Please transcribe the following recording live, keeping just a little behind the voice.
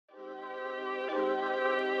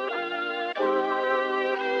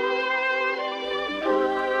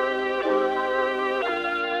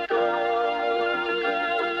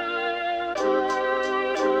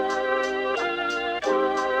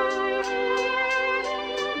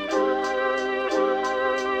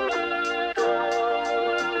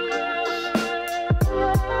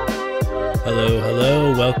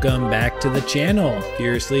Hello, welcome back to the channel.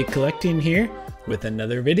 Furiously Collecting here with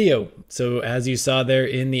another video. So as you saw there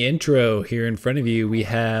in the intro, here in front of you, we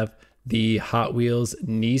have the Hot Wheels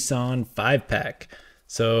Nissan 5-pack.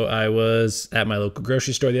 So I was at my local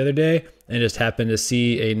grocery store the other day and just happened to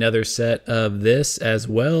see another set of this as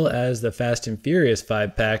well as the Fast and Furious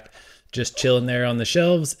 5-pack just chilling there on the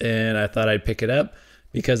shelves, and I thought I'd pick it up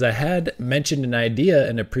because I had mentioned an idea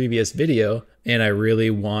in a previous video and I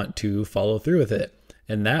really want to follow through with it.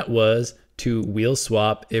 And that was to wheel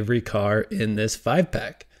swap every car in this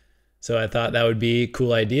 5-pack. So I thought that would be a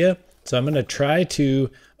cool idea. So I'm gonna try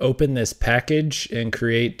to open this package and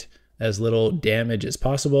create as little damage as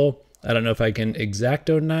possible. I don't know if I can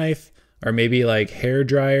X-Acto knife or maybe like hair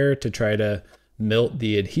dryer to try to melt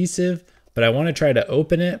the adhesive, but I wanna try to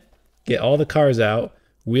open it, get all the cars out,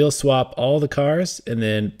 wheel swap all the cars, and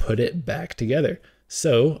then put it back together.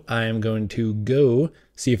 So I am going to go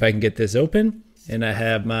see if I can get this open, and I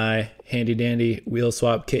have my handy dandy wheel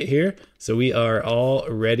swap kit here. So we are all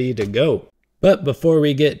ready to go. But before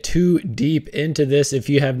we get too deep into this, if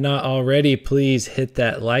you have not already, please hit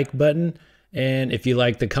that like button. And if you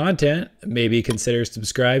like the content, maybe consider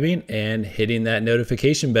subscribing and hitting that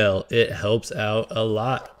notification bell. It helps out a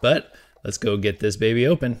lot. But let's go get this baby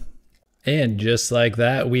open. And just like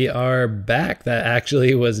that, we are back. That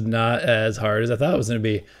actually was not as hard as I thought it was going to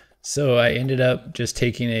be. So I ended up just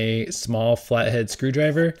taking a small flathead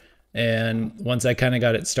screwdriver, and once I kind of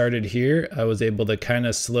got it started here, I was able to kind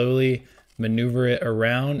of slowly maneuver it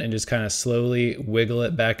around and just kind of slowly wiggle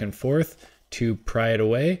it back and forth to pry it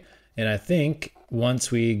away. And I think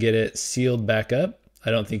once we get it sealed back up,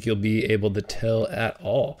 I don't think you'll be able to tell at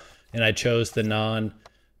all. And I chose the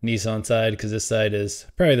non-Nissan side because this side is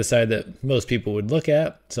probably the side that most people would look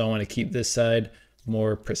at. So I want to keep this side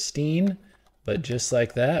more pristine. But just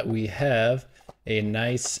like that, we have a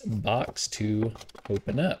nice box to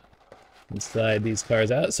open up and slide these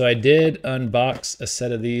cars out. So I did unbox a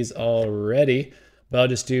set of these already, but I'll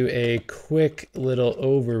just do a quick little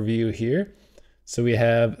overview here. So we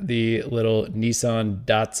have the little Nissan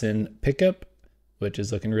Datsun pickup, which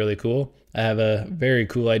is looking really cool. I have a very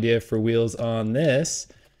cool idea for wheels on this.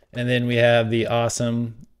 And then we have the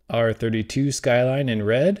awesome R32 Skyline in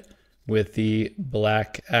red with the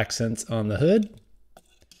black accents on the hood.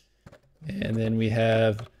 And then we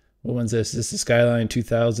have, what one's this? This is Skyline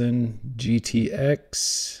 2000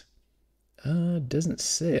 GTX. Doesn't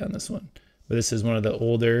say on this one, but this is one of the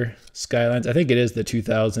older Skylines. I think it is the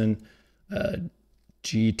 2000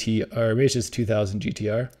 GTR, maybe it's just 2000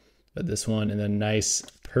 GTR, but this one in a nice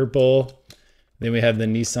purple. Then we have the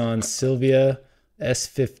Nissan Silvia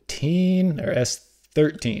S15 or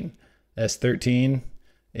S13.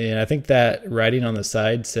 And I think that writing on the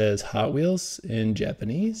side says Hot Wheels in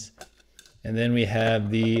Japanese. And then we have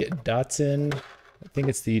the Datsun, I think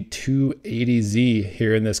it's the 280Z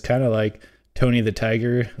here in this kind of like Tony the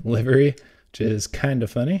Tiger livery, which is kind of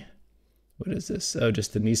funny. What is this? Oh,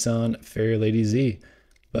 just the Nissan Fairlady Z.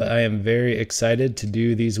 But I am very excited to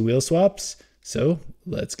do these wheel swaps. So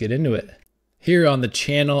let's get into it. Here on the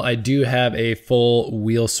channel, I do have a full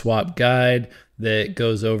wheel swap guide that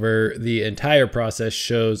goes over the entire process,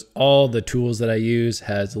 shows all the tools that I use,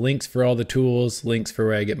 has links for all the tools, links for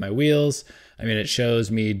where I get my wheels. I mean, it shows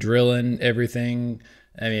me drilling everything.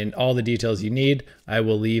 I mean, all the details you need. I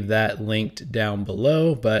will leave that linked down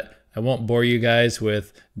below, but I won't bore you guys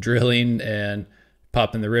with drilling and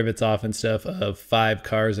popping the rivets off and stuff of 5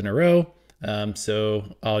 cars in a row.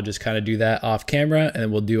 So I'll just kind of do that off camera,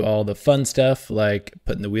 and we'll do all the fun stuff like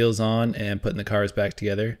putting the wheels on and putting the cars back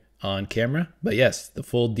together on camera. But yes, the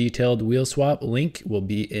full detailed wheel swap link will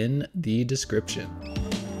be in the description.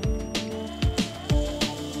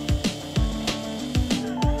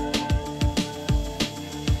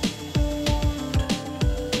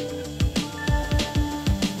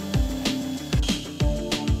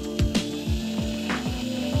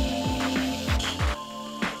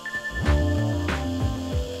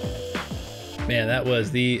 Man, that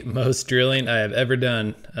was the most drilling I have ever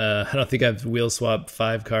done. I don't think I've wheel swapped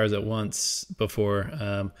 5 cars at once before.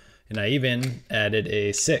 And I even added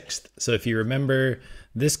a 6th. So if you remember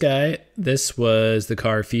this guy, this was the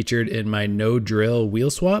car featured in my no drill wheel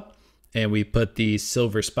swap. And we put the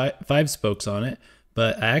silver 5 spokes on it.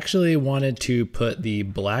 But I actually wanted to put the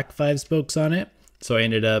black 5 spokes on it. So I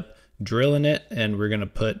ended up drilling it, and we're gonna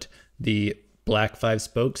put the black 5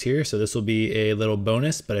 spokes here. So this will be a little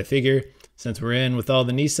bonus, but I figure since we're in with all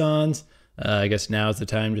the Nissans, I guess now is the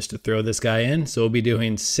time just to throw this guy in. So we'll be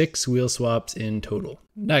doing 6 wheel swaps in total.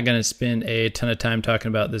 Not gonna spend a ton of time talking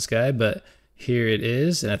about this guy, but here it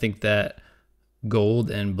is. And I think that gold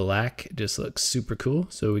and black. It just looks super cool.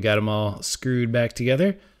 So we got them all screwed back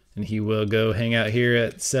together, and he will go hang out here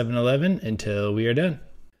at 7-Eleven until we are done.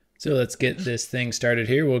 So let's get this thing started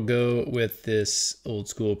here. We'll go with this old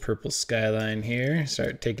school purple Skyline here.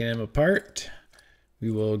 Start taking him apart.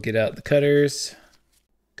 We will get out the cutters,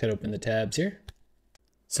 cut open the tabs here.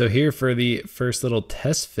 So here for the first little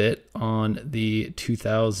test fit on the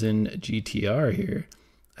 2000 GTR here.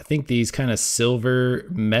 I think these kind of silver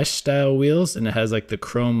mesh style wheels, and it has like the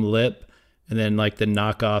chrome lip and then like the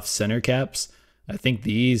knockoff center caps. I think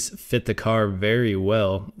these fit the car very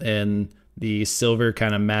well, and the silver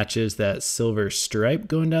kind of matches that silver stripe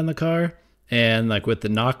going down the car. And like with the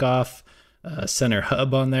knockoff center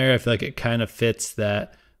hub on there, I feel like it kind of fits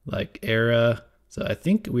that like era. So I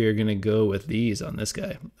think we are gonna go with these on this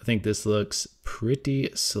guy. I think this looks pretty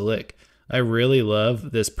slick. I really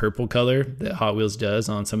love this purple color that Hot Wheels does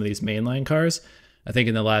on some of these mainline cars. I think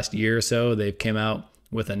in the last year or so, they've came out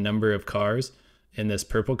with a number of cars in this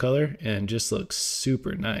purple color and just looks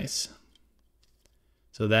super nice.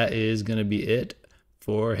 So that is gonna be it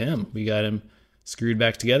for him. We got him screwed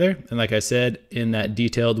back together. And like I said, in that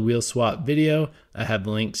detailed wheel swap video, I have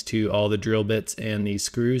links to all the drill bits and the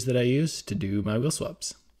screws that I use to do my wheel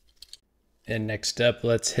swaps. And next up,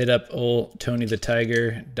 let's hit up old Tony the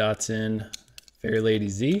Tiger Datsun Fairlady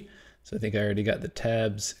Z. So I think I already got the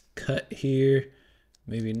tabs cut here.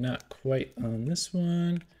 Maybe not quite on this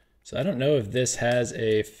one. So I don't know if this has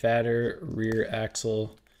a fatter rear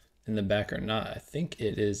axle in the back or not. I think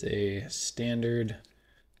it is a standard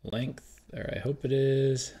length, or I hope it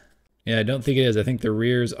is. Yeah, I don't think it is. I think the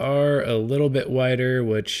rears are a little bit wider,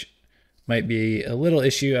 which might be a little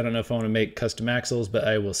issue. I don't know if I want to make custom axles, but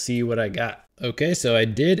I will see what I got. Okay, so I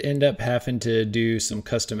did end up having to do some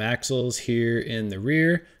custom axles here in the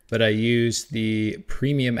rear, but I used the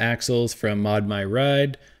premium axles from Mod My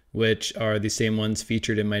Ride, which are the same ones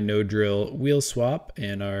featured in my no drill wheel swap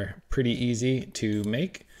and are pretty easy to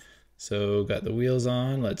make. So got the wheels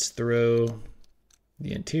on. Let's throw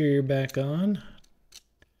the interior back on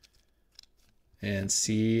and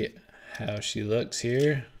see how she looks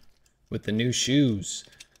here with the new shoes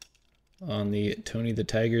on the Tony the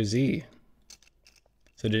Tiger Z.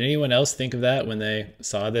 So did anyone else think of that when they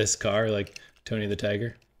saw this car, like Tony the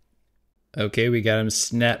Tiger? Okay, we got them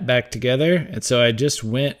snapped back together. And so I just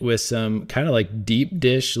went with some kind of like deep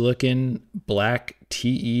dish looking black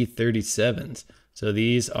TE37s. So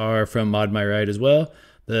these are from Mod My Ride as well.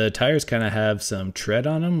 The tires kind of have some tread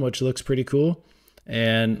on them, which looks pretty cool.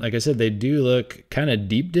 And like I said, they do look kind of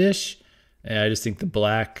deep dish. And I just think the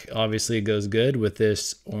black obviously goes good with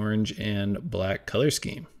this orange and black color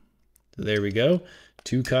scheme. So there we go,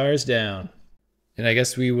 2 cars down. And I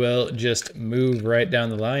guess we will just move right down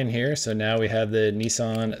the line here. So now we have the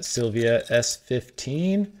Nissan Silvia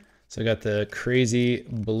S15. So I got the crazy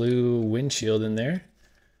blue windshield in there.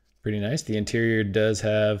 Pretty nice. The interior does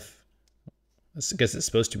have, I guess it's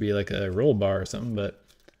supposed to be like a roll bar or something, but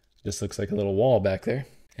it just looks like a little wall back there.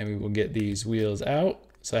 And we will get these wheels out.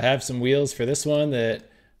 So I have some wheels for this one that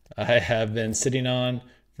I have been sitting on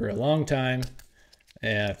for a long time,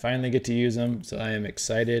 and I finally get to use them. So I am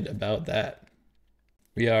excited about that.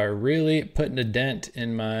 We are really putting a dent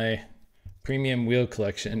in my premium wheel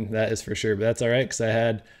collection, that is for sure. But that's all right, because I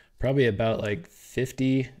had probably about like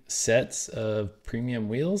 50 sets of premium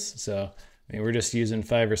wheels. So I mean, we're just using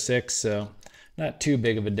 5 or 6, so not too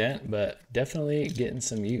big of a dent, but definitely getting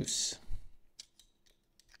some use.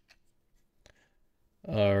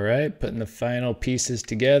 All right, putting the final pieces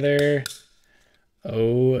together.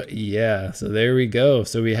 Oh yeah, so there we go.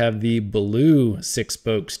 So we have the blue 6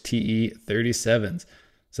 spokes TE37s.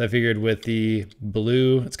 So I figured with the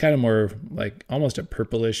blue, it's kind of more like almost a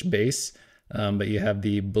purplish base, but you have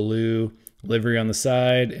the blue livery on the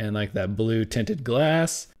side and like that blue tinted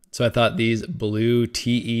glass. So I thought these blue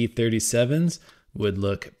TE37s would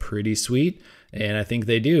look pretty sweet, and I think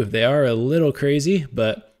they do. They are a little crazy,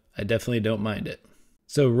 but I definitely don't mind it.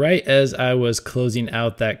 So right as I was closing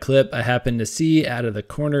out that clip, I happened to see out of the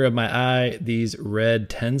corner of my eye these red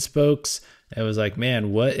 10 spokes. I was like,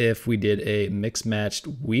 man, what if we did a mixed matched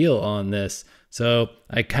wheel on this? So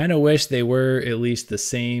I kind of wish they were at least the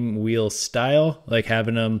same wheel style, like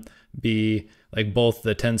having them be like both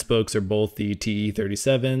the 10 spokes or both the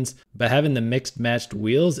TE37s. But having the mixed matched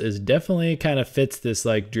wheels is definitely kind of fits this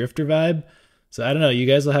like drifter vibe. So I don't know, you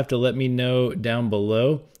guys will have to let me know down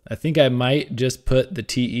below. I think I might just put the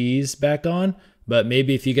TEs back on, but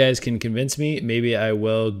maybe if you guys can convince me, maybe I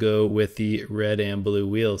will go with the red and blue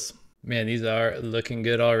wheels. Man, these are looking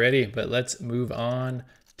good already, but let's move on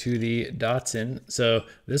to the Datsun. So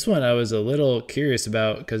this one I was a little curious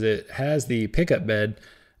about because it has the pickup bed,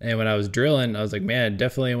 And when I was drilling, I was like, man, I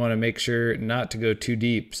definitely want to make sure not to go too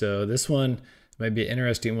deep. So this one might be an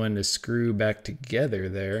interesting one to screw back together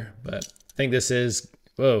there. But I think this is,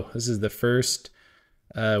 whoa, this is the first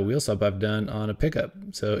wheel swap I've done on a pickup.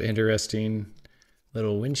 So interesting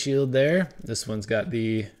little windshield there. This one's got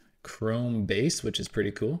the chrome base, which is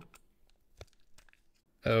pretty cool.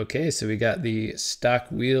 Okay, so we got the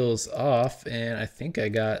stock wheels off, and I think I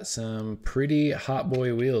got some pretty hot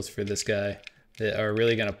boy wheels for this guy that are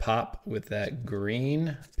really gonna pop with that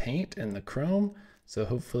green paint and the chrome. So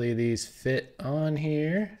hopefully these fit on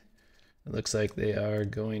here. It looks like they are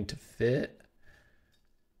going to fit.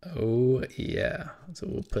 Oh yeah, so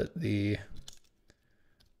we'll put the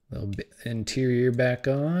little interior back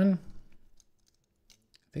on.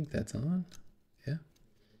 I think that's on.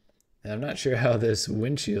 And I'm not sure how this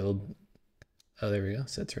windshield, oh, there we go,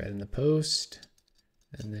 sits right in the post.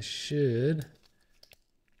 And this should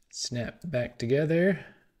snap back together.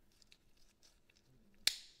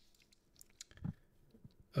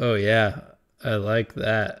 Oh yeah, I like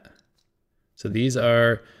that. So these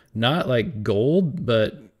are not like gold,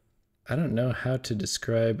 but I don't know how to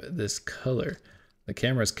describe this color. The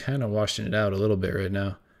camera's kind of washing it out a little bit right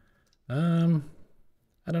now.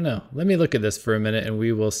 I don't know. Let me look at this for a minute and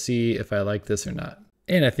we will see if I like this or not.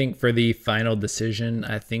 And I think for the final decision,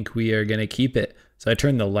 I think we are gonna keep it. So I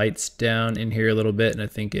turned the lights down in here a little bit and I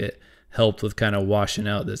think it helped with kind of washing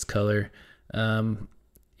out this color.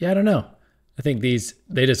 Yeah, I don't know. I think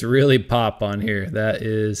they just really pop on here. That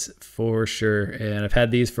is for sure. And I've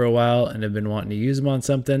had these for a while and I've been wanting to use them on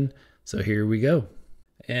something. So here we go.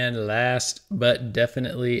 And last but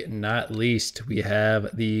definitely not least, we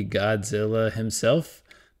have the Godzilla himself,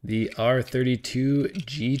 the R32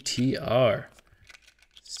 GTR.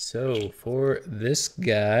 So for this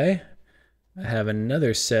guy, I have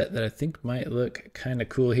another set that I think might look kind of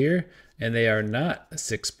cool here, and they are not a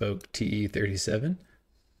 6-spoke TE37.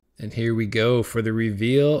 And here we go for the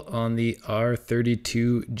reveal on the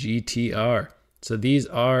R32 GTR. So these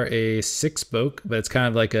are a 6-spoke, but it's kind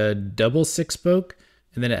of like a double 6-spoke,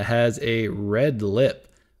 and then it has a red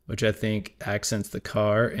lip, which I think accents the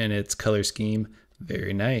car and its color scheme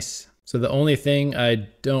very nice. So the only thing I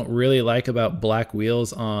don't really like about black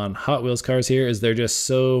wheels on Hot Wheels cars here is they're just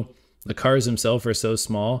so, the cars themselves are so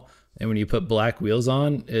small, and when you put black wheels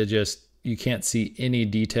on, it just, you can't see any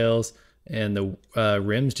details, and the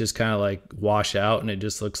rims just kind of like wash out and it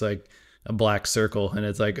just looks like a black circle, and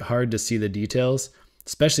it's like hard to see the details,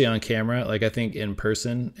 especially on camera. Like I think in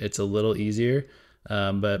person it's a little easier,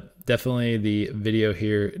 but definitely the video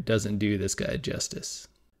here doesn't do this guy justice.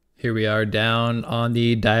 Here we are down on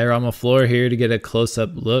the diorama floor here to get a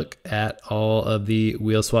close-up look at all of the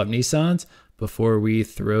wheel swap Nissans before we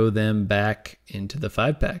throw them back into the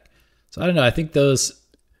 5-pack. So I don't know, I think those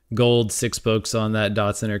gold 6-spokes on that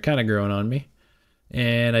Datsun are kind of growing on me.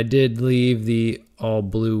 And I did leave the all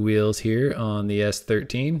blue wheels here on the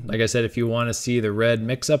S13. Like I said, if you want to see the red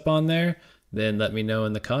mix-up on there, then let me know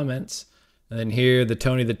in the comments. And then here, the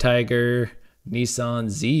Tony the Tiger Nissan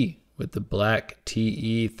Z with the black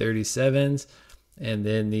TE37s, and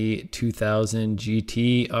then the 2000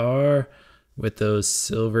 GTR with those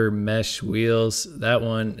silver mesh wheels. That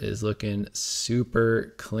one is looking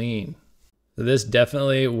super clean. So this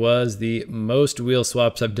definitely was the most wheel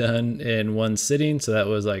swaps I've done in one sitting. So that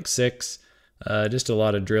was like 6, just a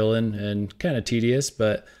lot of drilling and kind of tedious,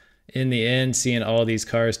 but in the end, seeing all these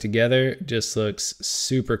cars together just looks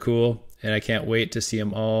super cool. And I can't wait to see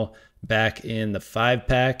them all back in the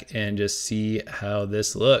 5-pack and just see how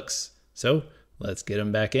this looks. So let's get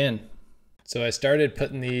them back in. So I started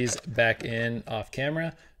putting these back in off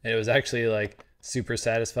camera, and it was actually like super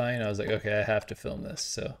satisfying. I was like, okay, I have to film this.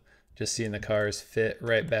 So just seeing the cars fit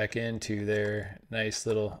right back into their nice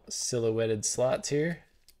little silhouetted slots here.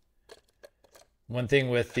 One thing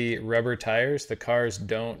with the rubber tires, the cars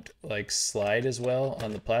don't like slide as well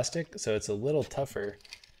on the plastic, so it's a little tougher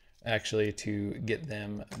actually to get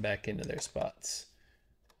them back into their spots.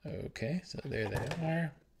 Okay, so there they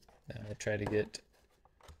are. Now I'll try to get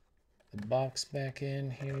the box back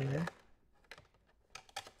in here.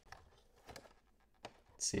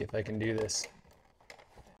 Let's see if I can do this.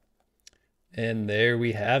 And there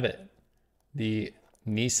we have it. The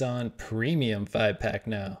Nissan Premium 5-pack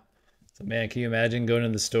now. So man, can you imagine going to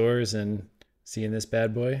the stores and seeing this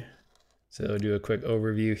bad boy? So I'll do a quick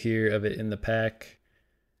overview here of it in the pack.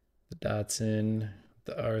 The Datsun,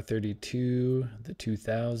 the R32, the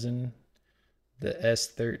 2000, the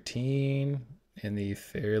S13, and the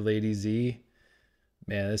Fairlady Z.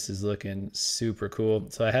 Man, this is looking super cool.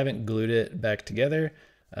 So I haven't glued it back together.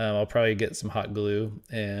 I'll probably get some hot glue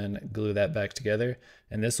and glue that back together.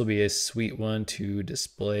 And this will be a sweet one to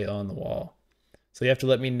display on the wall. So you have to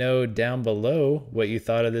let me know down below what you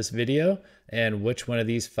thought of this video and which one of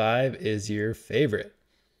these 5 is your favorite,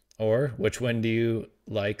 or which one do you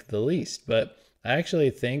like the least. But I actually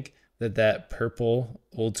think that purple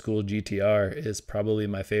old school GTR is probably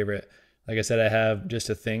my favorite. Like I said, I have just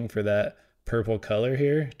a thing for that purple color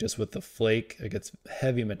here, just with the flake. Like, it's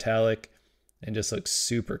heavy metallic and just looks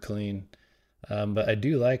super clean. But I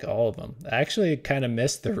do like all of them. I actually kind of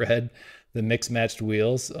missed the red, the mixed matched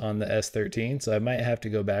wheels on the S13, so I might have to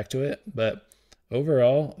go back to it. But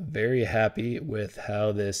overall, very happy with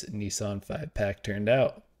how this Nissan 5-pack turned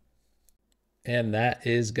out. And that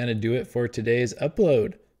is going to do it for today's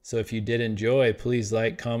upload. So if you did enjoy, please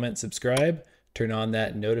like, comment, subscribe, turn on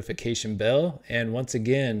that notification bell. And once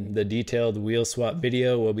again, the detailed wheel swap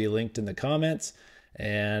video will be linked in the comments.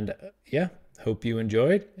 And yeah, hope you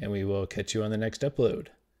enjoyed, and we will catch you on the next upload.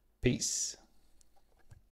 Peace.